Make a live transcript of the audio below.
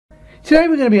Today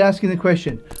we're going to be asking the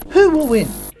question, who will win?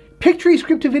 Pictory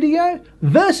Script To Video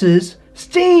versus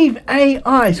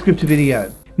Steve.ai Script To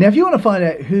Video. Now if you want to find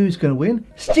out who's going to win,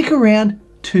 stick around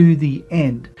to the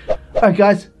end. Alright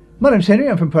guys, my name's Henry,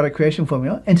 I'm from Product Creation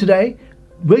Formula, and today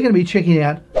we're going to be checking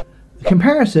out the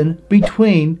comparison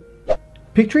between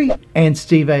Pictory and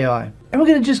Steve.ai. And we're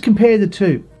going to just compare the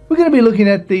two. We're going to be looking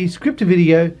at the script to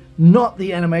video, not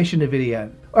the animation to video.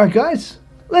 Alright guys,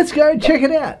 let's go check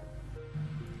it out.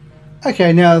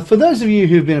 Okay, now for those of you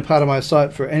who've been a part of my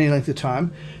site for any length of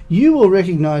time, you will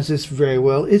recognize this very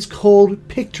well. It's called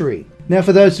Pictory. Now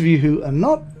for those of you who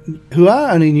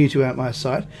are only new to my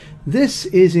site, this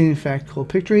is in fact called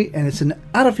Pictory, and it's an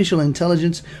artificial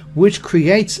intelligence which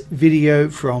creates video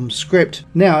from script.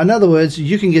 Now in other words,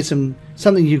 you can get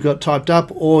something you've got typed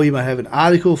up, or you might have an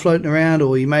article floating around,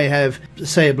 or you may have,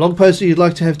 say, a blog post that you'd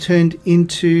like to have turned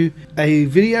into a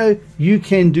video. You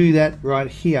can do that right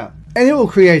here, and it will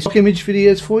create stock image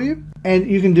videos for you, and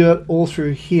you can do it all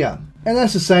through here. And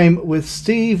that's the same with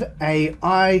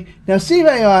Steve.ai. Now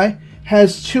Steve.ai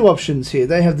has two options here.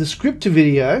 They have the script to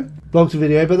video, blog to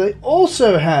video, but they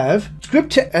also have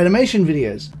script to animation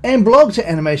videos and blog to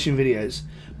animation videos.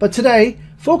 But today,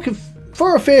 for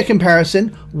a fair comparison,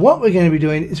 what we're going to be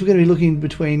doing is we're going to be looking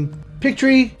between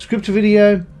Pictory script to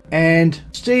video and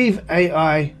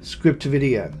Steve.ai script to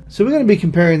video. So we're going to be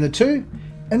comparing the two.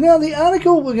 And now the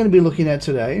article we're going to be looking at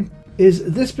today is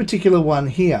this particular one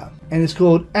here, and it's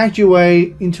called Act Your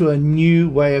Way into a New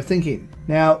Way of Thinking.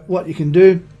 Now what you can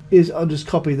do is I'll just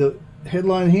copy the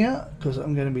headline here because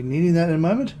I'm going to be needing that in a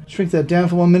moment. Shrink that down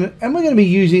for 1 minute, and we're going to be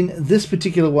using this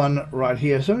particular one right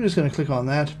here. So I'm just going to click on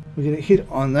that. We're going to hit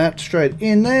on that straight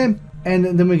in there,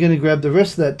 and then we're going to grab the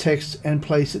rest of that text and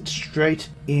place it straight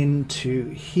into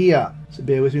here. So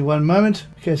bear with me 1 moment.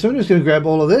 Okay, so I'm just going to grab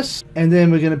all of this, and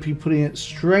then we're going to be putting it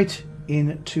straight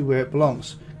into where it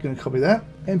belongs. I'm going to copy that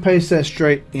and paste that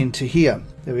straight into here.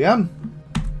 There we are.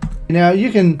 Now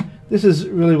you can, this is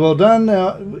really well done.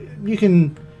 Now you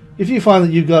can, if you find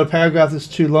that you've got a paragraph that's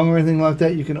too long or anything like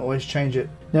that, you can always change it.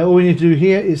 Now all we need to do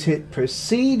here is hit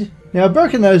proceed. Now I've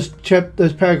broken those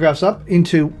paragraphs up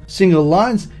into single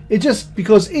lines. It's just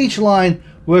because each line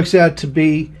works out to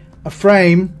be a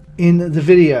frame in the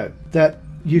video that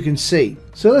you can see.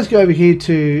 So let's go over here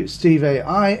to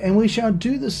Steve.ai, and we shall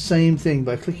do the same thing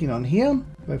by clicking on here.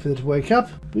 Wait for it to wake up.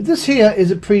 But this here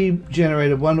is a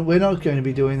pre-generated one. We're not going to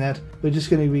be doing that. We're just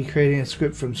going to be creating a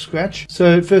script from scratch.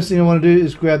 So first thing I want to do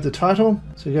is grab the title.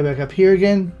 So go back up here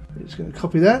again. We're just going to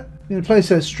copy that. I'm going to place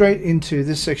that straight into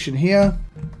this section here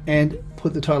and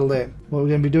put the title there. What we're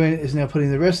going to be doing is now putting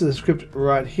the rest of the script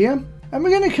right here. And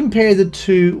we're going to compare the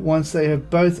two once they have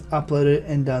both uploaded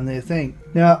and done their thing.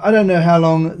 Now, I don't know how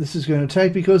long this is going to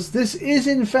take, because this is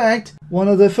in fact one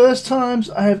of the first times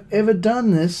I have ever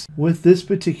done this with this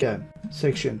particular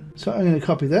section. So I'm going to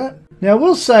copy that. Now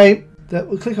we'll say that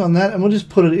we'll click on that and we'll just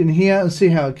put it in here and see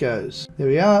how it goes. There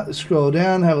we are. Let's scroll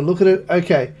down, have a look at it.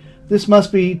 Okay, this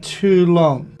must be too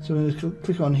long. So I'm going to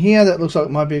click on here. That looks like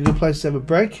it might be a good place to have a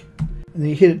break. And then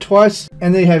you hit it twice,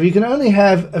 and there you have. You can only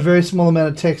have a very small amount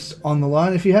of text on the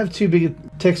line. If you have too big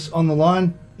a text on the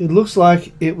line, it looks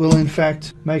like it will in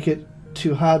fact make it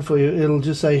too hard for you. It'll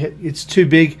just say it's too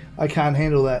big, I can't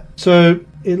handle that. So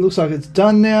it looks like it's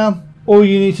done now. All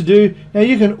you need to do, now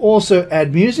you can also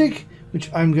add music, which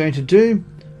I'm going to do.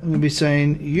 I'm going to be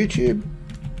saying YouTube,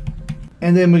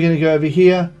 and then we're going to go over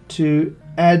here to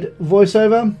add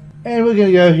voiceover, and we're going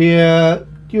to go here,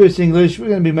 US English. We're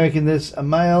going to be making this a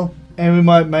male, and we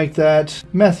might make that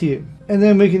Matthew, and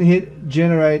then we can hit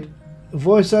generate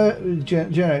voice,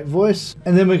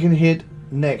 and then we can hit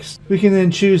next. We can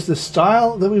then choose the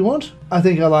style that we want. I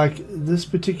think I like this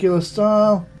particular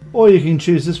style, or you can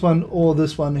choose this one or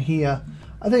this one here.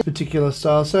 I think particular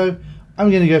style, so I'm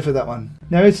going to go for that one.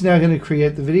 Now it's now going to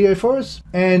create the video for us,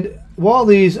 and while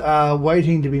these are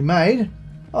waiting to be made,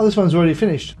 oh, this one's already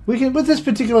finished. We can, with this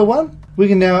particular one, we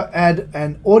can now add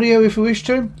an audio if we wish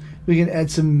to. We can add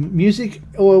some music,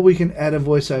 or we can add a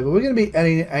voiceover. We're going to be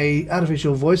adding a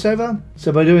artificial voiceover.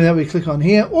 So by doing that, we click on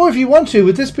here. Or if you want to,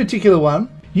 with this particular one,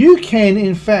 you can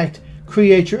in fact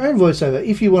create your own voiceover.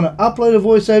 If you want to upload a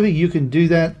voiceover, you can do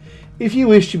that. If you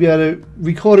wish to be able to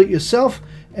record it yourself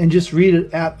and just read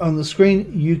it out on the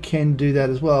screen, you can do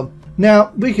that as well.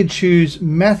 Now we could choose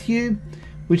Matthew,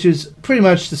 which is pretty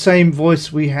much the same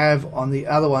voice we have on the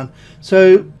other one.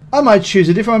 So I might choose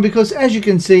a different one, because as you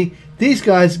can see, these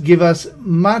guys give us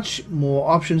much more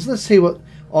options. Let's see what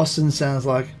Austin sounds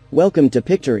like. Welcome to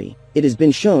Pictory. It has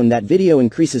been shown that video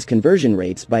increases conversion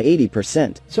rates by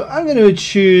 80%. So I'm going to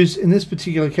choose, in this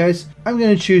particular case, I'm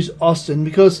going to choose Austin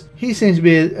because he seems to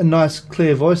be a nice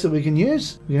clear voice that we can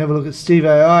use. We can have a look at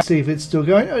Steve.ai, see if it's still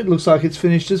going. Oh, it looks like it's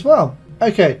finished as well.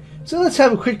 Okay, so let's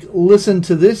have a quick listen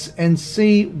to this and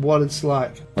see what it's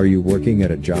like. Are you working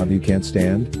at a job you can't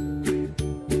stand?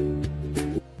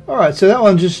 Alright, so that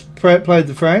one just played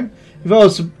the frame. If I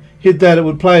was to hit that, it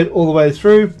would play it all the way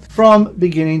through from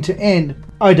beginning to end.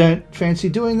 I don't fancy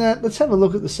doing that. Let's have a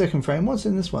look at the second frame. What's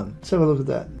in this one? Let's have a look at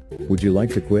that. Would you like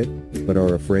to quit, but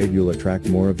are afraid you'll attract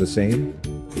more of the same?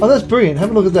 Oh, that's brilliant. Have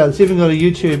a look at that. It's even got a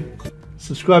YouTube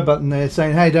subscribe button there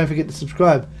saying, hey, don't forget to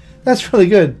subscribe. That's really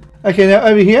good. Okay, now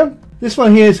over here, this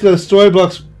one here has got a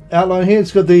Storyblocks outline here.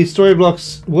 It's got the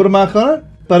Storyblocks watermark on it.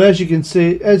 But as you can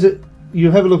see,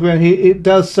 you have a look around here, it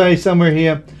does say somewhere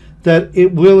here that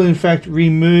it will in fact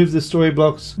remove the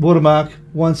Storyblocks watermark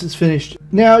once it's finished.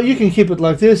 Now you can keep it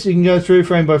like this. You can go through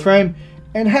frame by frame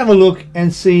and have a look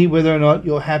and see whether or not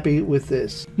you're happy with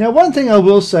this. Now one thing I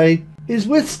will say is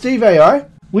with Steve.ai,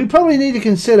 we probably need to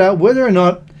consider whether or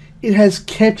not it has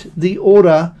kept the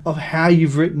order of how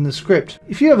you've written the script.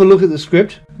 If you have a look at the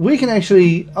script, we can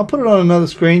actually, I'll put it on another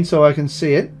screen so I can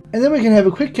see it, and then we can have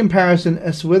a quick comparison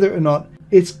as to whether or not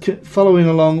it's following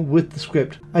along with the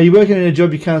script. Are you working in a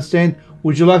job you can't stand?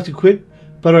 Would you like to quit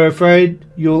but are afraid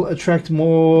you'll attract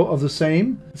more of the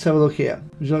same? Let's have a look here.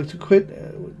 Would you like to quit?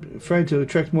 Afraid to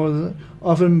attract more of the...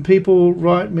 Often people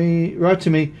write to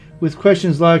me with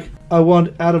questions like, I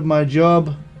want out of my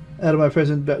job, out of my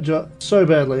present job so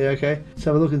badly. Okay, let's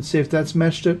have a look and see if that's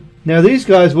matched it. Now these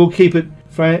guys will keep it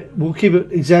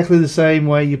exactly the same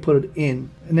way you put it in.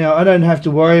 Now I don't have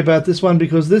to worry about this one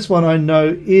because this one I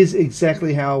know is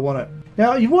exactly how I want it.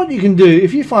 Now what you can do,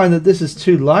 if you find that this is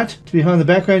too light to behind the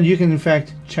background, you can in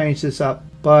fact change this up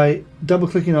by double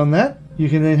clicking on that. You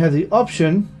can then have the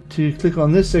option to click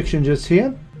on this section just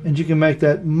here, and you can make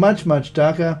that much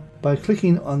darker by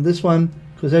clicking on this one,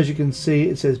 because as you can see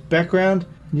it says background,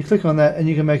 and you click on that and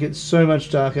you can make it so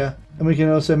much darker. And we can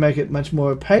also make it much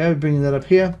more opaque, bringing that up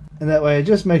here, and that way it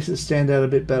just makes it stand out a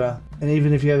bit better. And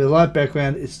even if you have a light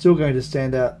background, it's still going to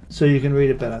stand out so you can read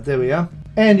it better. There we are.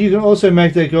 And you can also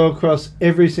make that go across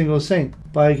every single scene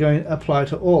by going apply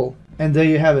to all. And there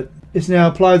you have it. It's now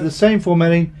applied the same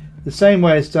formatting, the same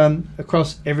way it's done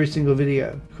across every single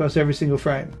video, across every single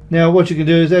frame. Now what you can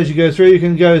do is as you go through, you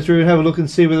can go through and have a look and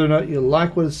see whether or not you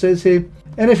like what it says here.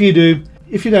 And if you do,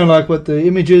 if you don't like what the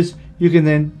image is, you can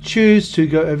then choose to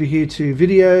go over here to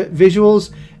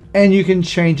visuals, and you can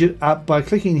change it up by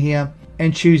clicking here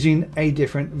and choosing a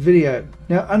different video.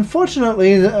 Now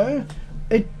unfortunately though,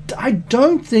 I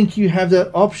don't think you have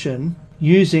that option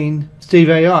using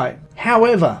Steve.ai.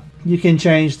 However, you can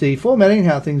change the formatting,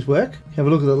 how things work. Have a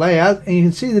look at the layout and you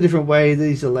can see the different way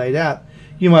these are laid out.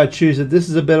 You might choose that this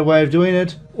is a better way of doing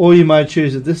it, or you might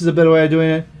choose that this is a better way of doing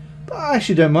it. But I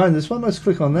actually don't mind this one. Let's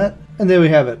click on that, and there we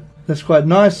have it. That's quite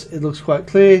nice. It looks quite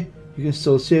clear. You can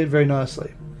still see it very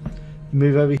nicely.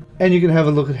 Move over here and you can have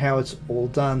a look at how it's all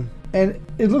done. And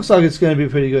it looks like it's going to be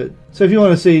pretty good. So if you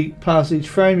want to see past each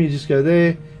frame, you just go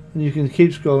there and you can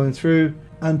keep scrolling through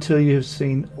until you have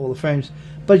seen all the frames.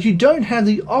 But you don't have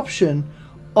the option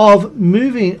of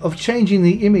changing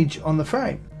the image on the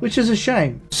frame, which is a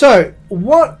shame. So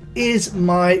what is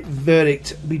my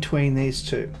verdict between these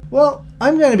two? Well,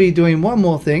 I'm going to be doing one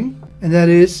more thing, and that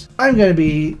is I'm going to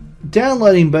be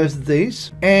downloading both of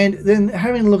these and then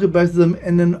having a look at both of them,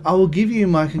 and then I will give you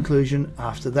my conclusion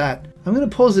after that. I'm going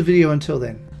to pause the video until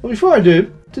then. But before I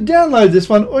do, to download this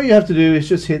one, all you have to do is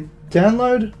just hit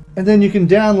download, and then you can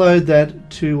download that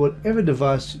to whatever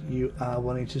device you are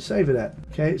wanting to save it at.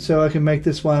 Okay, so I can make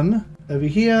this one over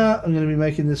here. I'm going to be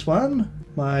making this one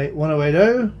my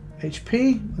 1080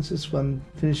 HP. Once this one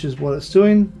finishes what it's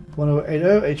doing,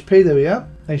 1080 HP, there we are.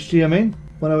 HD, I mean,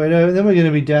 1080, and then we're going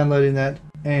to be downloading that,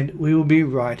 and we will be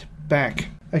right back.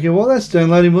 Okay, while that's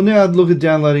downloading, we'll now look at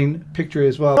downloading Pictory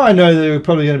as well. I know there are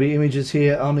probably going to be images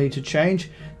here I'll need to change.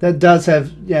 That does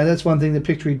have, yeah, that's one thing that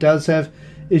Pictory does have,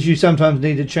 is you sometimes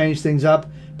need to change things up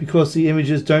because the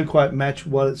images don't quite match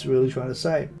what it's really trying to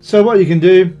say. So what you can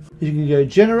do is you can go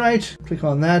generate, click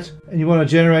on that, and you want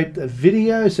to generate the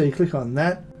video, so you click on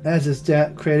that. As it's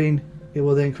creating, it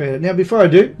will then create it. Now before I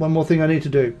do, one more thing I need to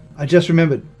do. I just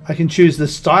remembered, I can choose the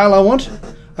style I want.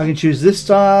 I can choose this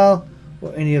style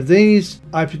or any of these.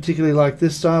 I particularly like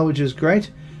this style, which is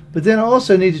great. But then I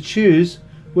also need to choose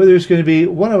whether it's going to be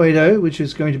 1080, which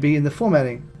is going to be in the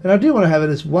formatting. And I do want to have it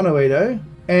as 1080.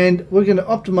 And we're going to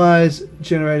optimize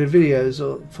generated videos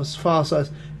or for file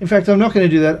size. In fact, I'm not going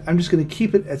to do that. I'm just going to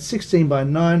keep it at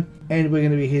 16:9, and we're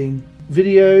going to be hitting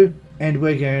video, and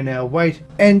we're going to now wait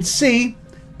and see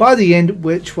by the end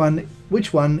which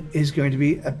one is going to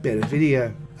be a better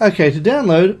video. Okay, to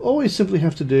download, all we simply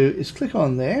have to do is click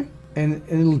on there and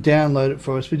it'll download it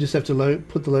for us. We just have to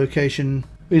put the location,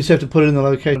 we just have to put it in the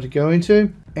location to go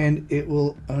into, and it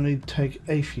will only take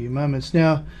a few moments.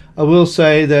 Now, I will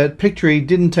say that Pictory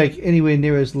didn't take anywhere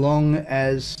near as long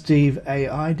as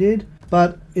Steve.ai did,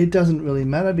 but it doesn't really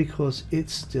matter because it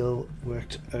still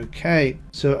worked okay.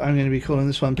 So I'm going to be calling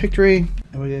this one Pictory,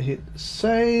 and we're going to hit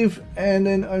save, and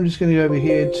then I'm just going to go over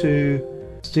here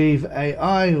to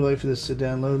Steve.ai. We'll wait for this to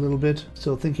download a little bit.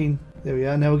 Still thinking. There we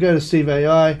are. Now we'll go to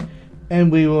Steve.ai,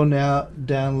 and we will now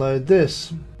download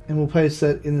this. And we'll paste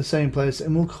that in the same place,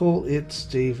 and we'll call it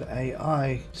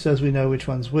Steve.ai, so as we know which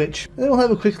one's which. And then we'll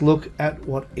have a quick look at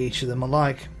what each of them are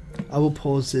like. I will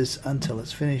pause this until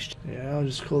it's finished. Yeah, I'll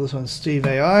just call this one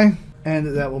Steve.ai,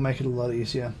 and that will make it a lot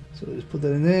easier. So we'll just put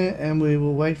that in there, and we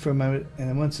will wait for a moment, and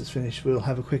then once it's finished, we'll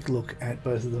have a quick look at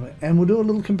both of them, and we'll do a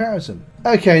little comparison.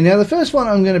 Okay, now the first one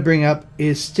I'm going to bring up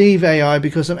is Steve.ai,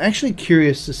 because I'm actually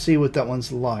curious to see what that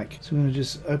one's like. So I'm going to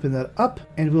just open that up,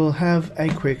 and we'll have a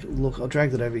quick look. I'll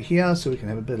drag that over here so we can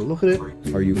have a better look at it.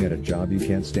 Are you at a job you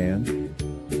can't stand?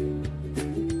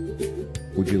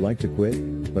 Would you like to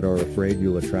quit, but are afraid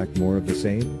you'll attract more of the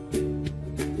same?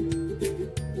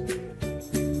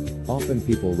 Often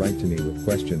people write to me with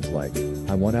questions like,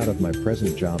 I want out of my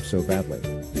present job so badly.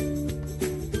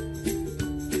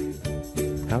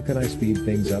 How can I speed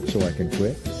things up so I can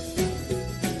quit?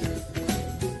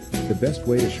 The best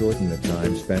way to shorten the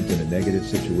time spent in a negative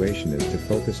situation is to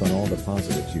focus on all the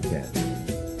positives you can.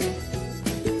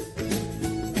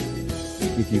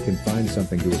 If you can find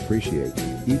something to appreciate,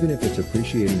 even if it's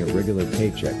appreciating a regular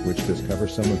paycheck which does cover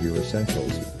some of your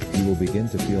essentials, you will begin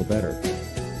to feel better.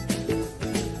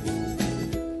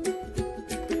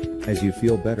 As you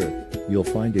feel better, you'll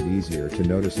find it easier to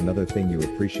notice another thing you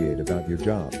appreciate about your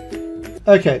job.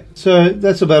 Okay, so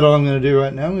that's about all I'm going to do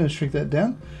right now. I'm going to shrink that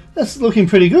down. That's looking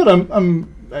pretty good.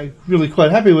 I'm really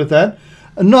quite happy with that.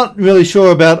 I'm not really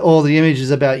sure about all the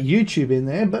images about YouTube in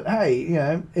there, but hey, you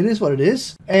know, it is what it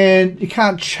is. And you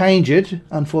can't change it,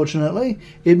 unfortunately.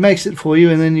 It makes it for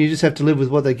you, and then you just have to live with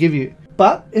what they give you.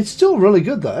 But it's still really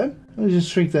good, though. Let me just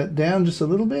shrink that down just a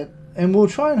little bit. And we'll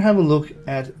try and have a look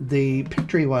at the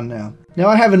Pictory one now. Now,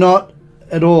 I have not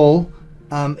at all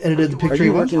edited the Pictory one. Are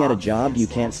you working at a job you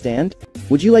can't stand?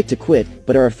 Would you like to quit,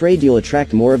 but are afraid you'll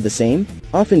attract more of the same?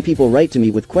 Often people write to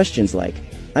me with questions like,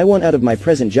 I want out of my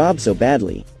present job so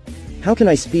badly. How can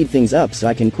I speed things up so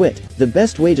I can quit? The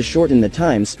best way to shorten the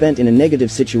time spent in a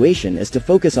negative situation is to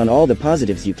focus on all the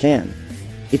positives you can.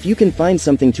 If you can find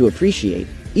something to appreciate,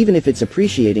 even if it's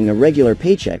appreciating a regular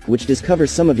paycheck which does cover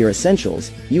some of your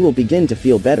essentials, you will begin to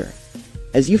feel better.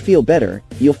 As you feel better,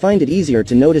 you'll find it easier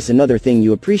to notice another thing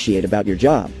you appreciate about your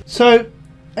job. So,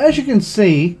 as you can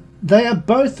see, they are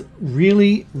both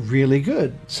really, really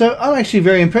good. So I'm actually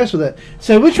very impressed with that.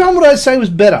 So which one would I say was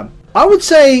better? I would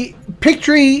say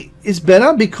Pictory is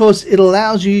better because it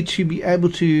allows you to be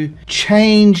able to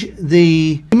change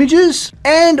the images,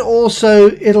 and also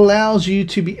it allows you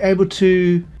to be able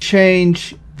to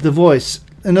change the voice.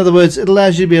 In other words, it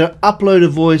allows you to be able to upload a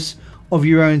voice of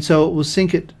your own, so it will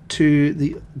sync it to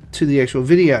the actual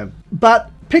video.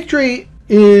 But Pictory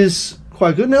is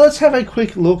quite good. Now let's have a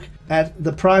quick look at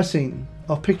the pricing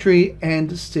of Pictory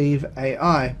and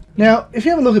Steve.ai. Now, if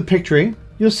you have a look at Pictory,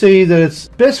 you'll see that it's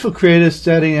best for creators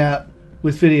starting out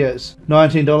with videos,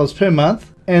 $19 per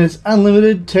month, and it's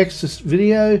unlimited text to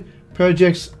video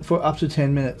projects for up to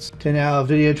 10 minutes, 10-hour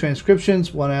video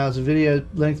transcriptions, 1 hour of video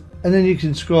length, and then you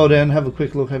can scroll down and have a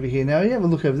quick look over here. Now, you have a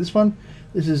look over this one.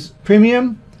 This is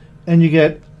premium, and you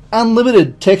get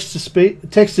unlimited text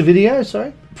to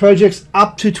video, projects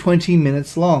up to 20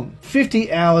 minutes long,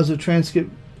 50 hours of transcript,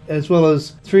 as well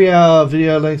as 3-hour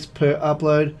video lengths per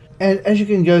upload. And as you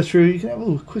can go through, you can have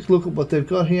a quick look at what they've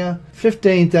got here.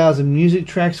 15,000 music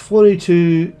tracks,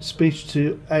 42 speech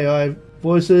to AI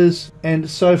voices, and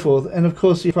so forth. And of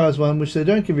course the prize one, which they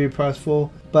don't give you a price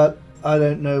for, but I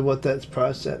don't know what that's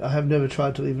priced at. I have never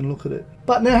tried to even look at it.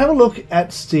 But now have a look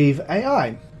at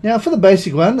Steve.ai. Now for the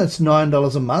basic one, that's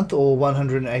 $9 a month or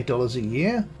 $108 a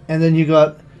year. And then you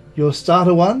got your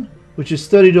starter one, which is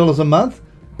 $30 a month,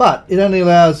 but it only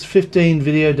allows 15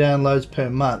 video downloads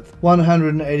per month,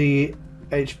 180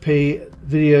 HP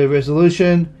video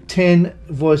resolution, 10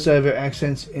 voiceover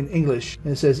accents in English.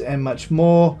 And it says, and much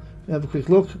more. Have a quick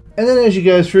look. And then as you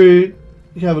go through,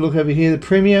 you can have a look over here, the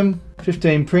premium,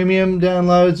 15 premium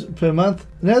downloads per month.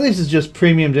 Now this is just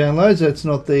premium downloads. That's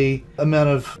not the amount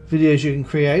of videos you can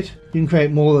create. You can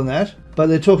create more than that. but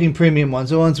they're talking premium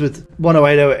ones, the ones with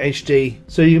 1080 HD.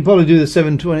 So you can probably do the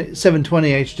 720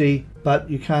 HD, but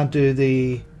you can't do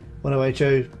the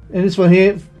 1080. And this one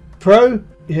here, Pro,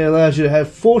 it allows you to have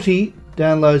 40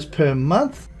 downloads per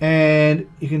month, and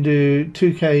you can do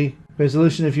 2K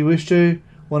resolution if you wish to,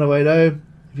 1080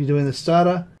 if you're doing the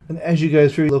starter. And as you go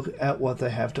through, look at what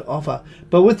they have to offer.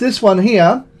 But with this one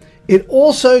here, it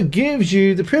also gives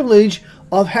you the privilege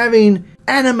of having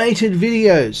animated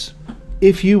videos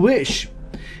if you wish.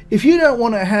 If you don't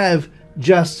want to have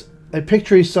just a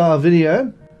Pictory style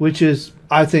video, which is,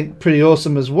 I think, pretty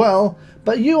awesome as well,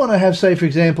 but you want to have, say, for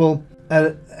example,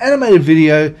 an animated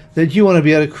video that you want to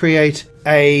be able to create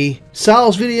a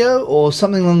sales video or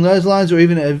something along those lines, or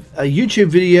even a YouTube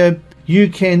video, you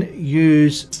can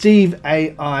use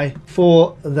Steve.ai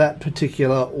for that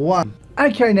particular one.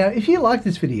 Okay, now if you like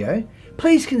this video,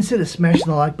 please consider smashing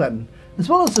the like button, as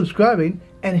well as subscribing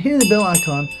and hitting the bell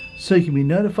icon so you can be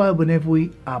notified whenever we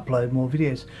upload more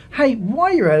videos. Hey,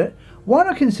 while you're at it, why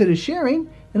not consider sharing,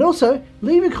 and also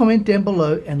leave a comment down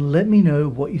below and let me know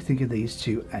what you think of these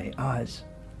two AIs.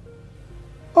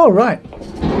 Alright,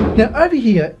 now over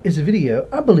here is a video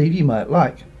I believe you might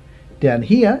like. Down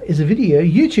here is a video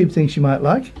YouTube thinks you might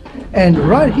like, and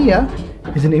right here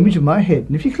is an image of my head,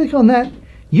 and if you click on that,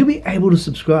 you'll be able to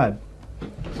subscribe.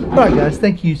 Alright guys,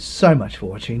 thank you so much for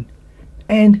watching,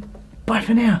 and bye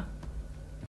for now.